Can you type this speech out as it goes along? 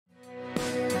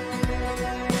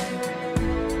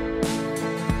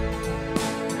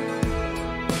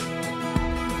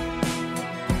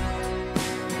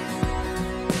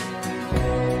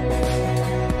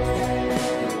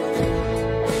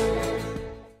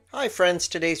Hi friends,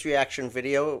 today's reaction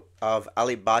video of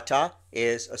Ali Bata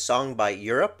is a song by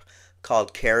Europe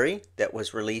called Carrie that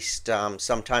was released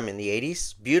sometime in the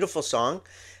 80s. Beautiful song.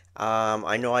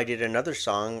 I know I did another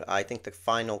song, I think the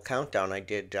final countdown I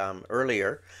did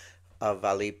earlier of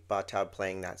Ali Bata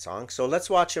playing that song. So let's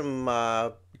watch him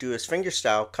do his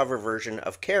fingerstyle cover version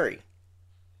of Carrie.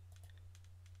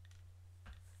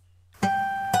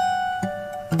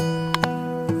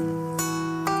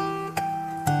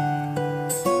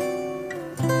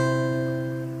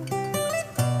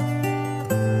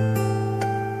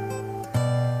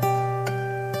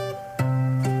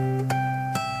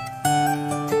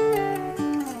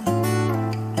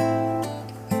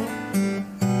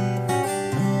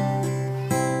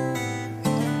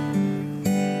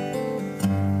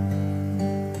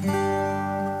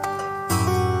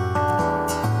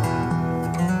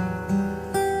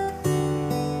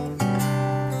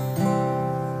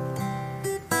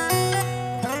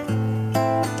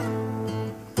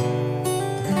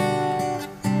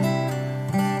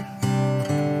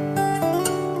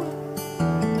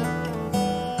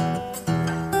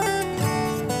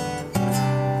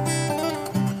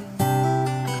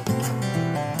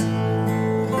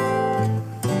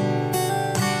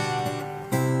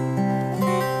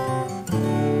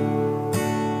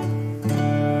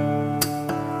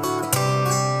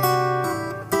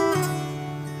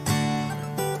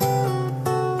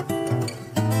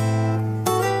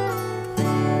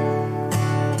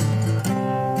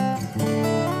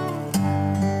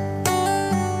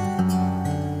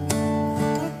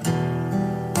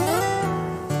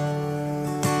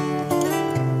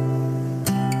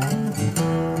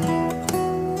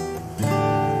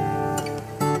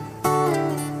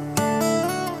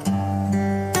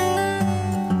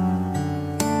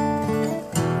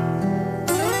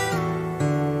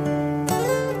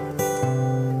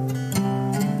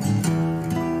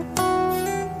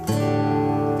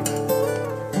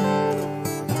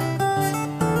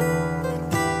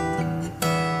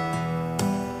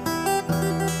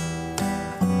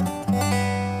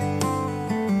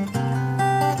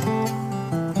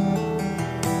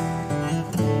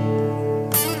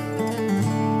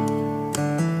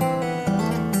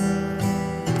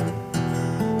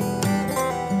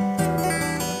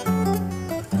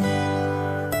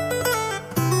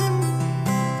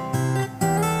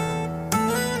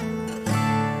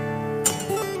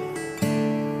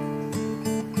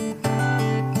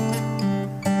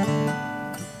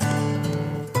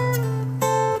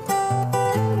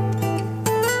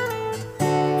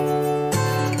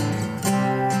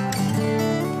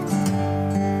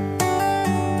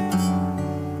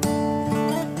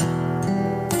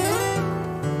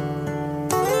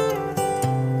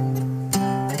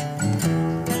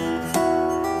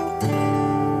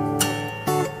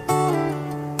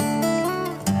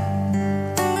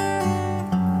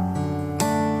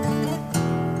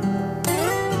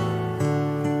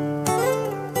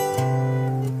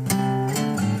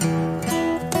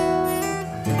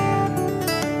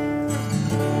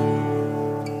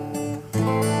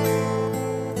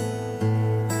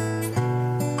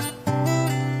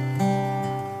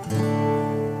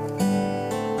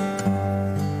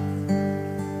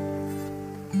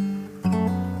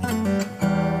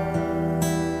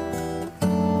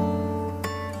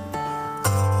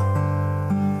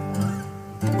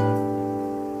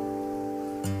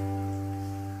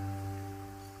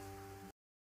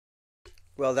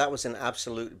 Well, that was an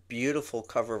absolute beautiful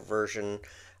cover version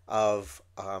of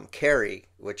Carrie,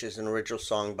 which is an original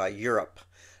song by Europe.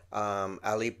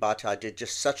 Ali Bata did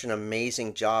just such an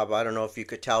amazing job. I don't know if you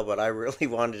could tell, but I really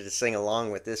wanted to sing along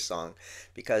with this song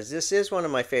because this is one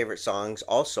of my favorite songs.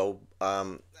 Also,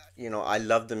 I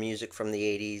love the music from the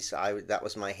 80s. That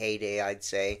was my heyday, I'd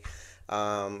say.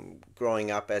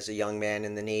 Growing up as a young man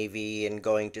in the Navy and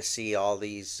going to see all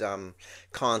these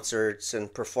concerts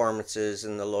and performances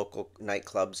in the local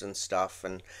nightclubs and stuff,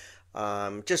 and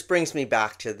just brings me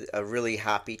back to a really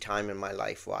happy time in my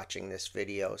life watching this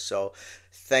video. So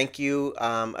thank you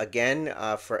again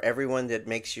for everyone that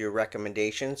makes your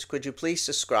recommendations. Could you please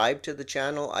subscribe to the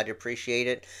channel? I'd appreciate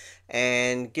it.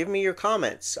 And give me your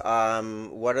comments.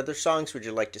 What other songs would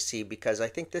you like to see? Because I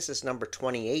think this is number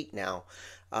 28 now.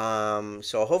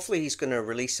 So hopefully he's going to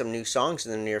release some new songs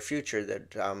in the near future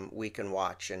that we can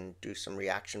watch and do some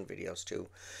reaction videos to.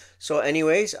 So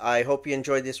anyways, I hope you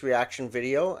enjoyed this reaction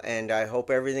video, and I hope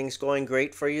everything's going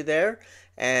great for you there.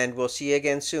 And we'll see you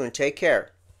again soon. Take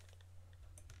care.